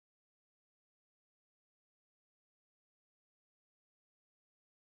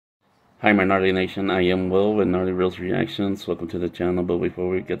Hi, my Gnarly Nation. I am Will with Gnarly Reels Reactions. Welcome to the channel. But before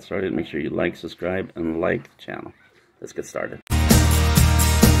we get started, make sure you like, subscribe, and like the channel. Let's get started.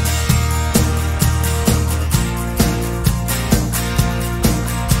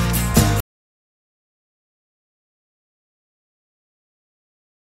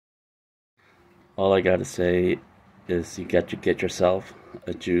 All I gotta say is you got to get yourself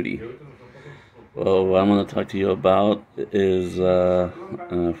a Judy. Well, what I'm gonna talk to you about is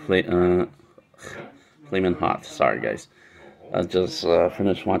Flamin Hot. Sorry, guys. I just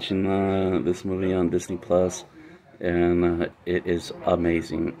finished watching this movie on Disney Plus, and it is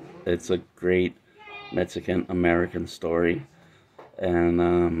amazing. It's a great Mexican American story,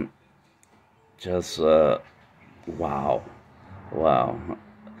 and just wow, wow.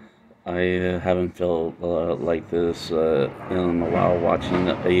 I haven't felt like this in a while watching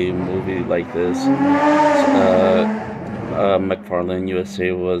a movie like this. McFarlane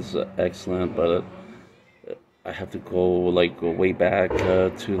USA was excellent, but I have to go way back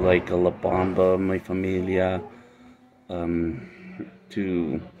to like La Bamba, Mi Familia,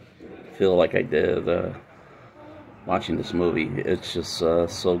 to feel like I did watching this movie. It's just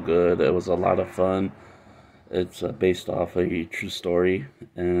so good. It was a lot of fun. It's based off a true story,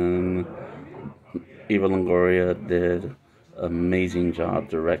 and Eva Longoria did an amazing job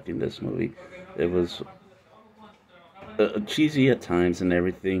directing this movie. It was cheesy at times and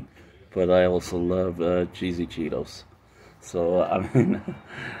everything, but I also love cheesy Cheetos. So, I mean,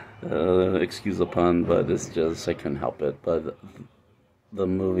 excuse the pun, but it's just, I couldn't help it. But the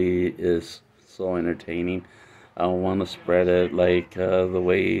movie is so entertaining. I don't want to spread it like the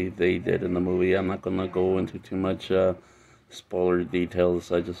way they did in the movie. I'm not going to go into too much spoiler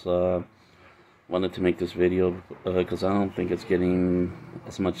details. I just wanted to make this video because I don't think it's getting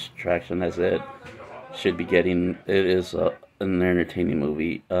as much traction as it should be getting. It is an entertaining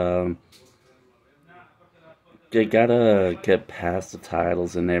movie. You gotta get past the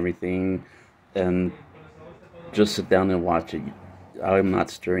titles and everything and just sit down and watch it. I'm not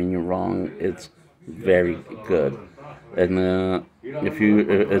steering you wrong. It's very good. And if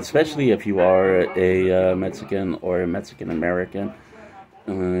you, especially if you are a Mexican or a Mexican American,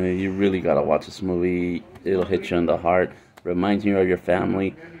 you really gotta watch this movie. It'll hit you in the heart, remind you of your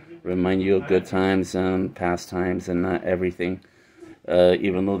family, remind you of good times and past times and everything.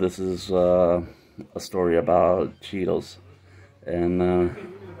 Even though this is a story about Cheetos, and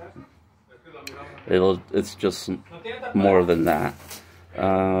it's just more than that.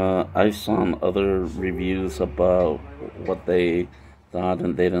 I saw other reviews about what they thought,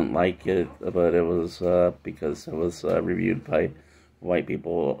 and they didn't like it, but it was because it was reviewed by white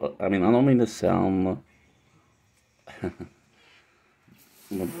people. I mean, I don't mean to sound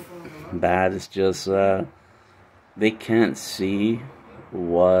bad. It's just they can't see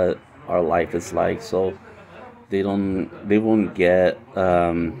what our life is like, so they won't get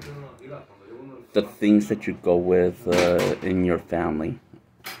the things that you go with in your family,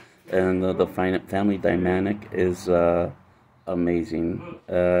 and the family dynamic is amazing.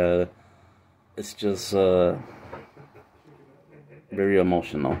 It's just very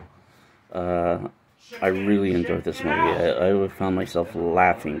emotional. I really enjoyed this movie. I found myself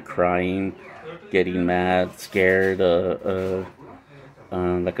laughing, crying, getting mad, scared.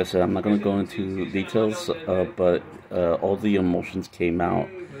 Like I said, I'm not going to go into details, but all the emotions came out.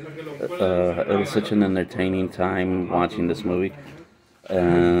 It was such an entertaining time watching this movie,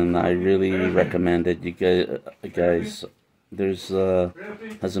 and I really recommend it. You guys, there's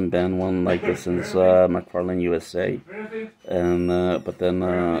hasn't been one like this since McFarlane USA, and but then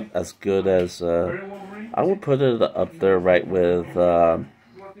as good as I would put it up there right with La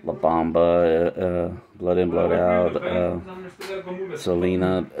Bamba, Blood In Blood Out,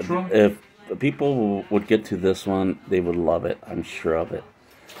 Selena. If people would get to this one, they would love it. I'm sure of it.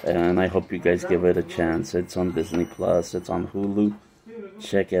 And I hope you guys give it a chance. It's on Disney Plus. It's on Hulu.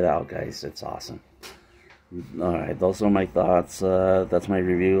 Check it out, guys. It's awesome. Alright, those are my thoughts. That's my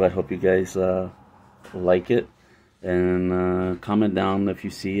review. I hope you guys like it. And comment down if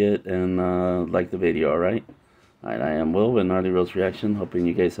you see it and like the video, alright? Alright, I am Will with Gnarly Reels Reaction. Hoping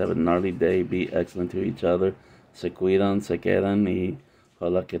you guys have a gnarly day. Be excellent to each other. Se cuidan, se quedan, y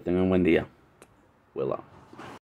ojalá que tengan un buen día. Will out.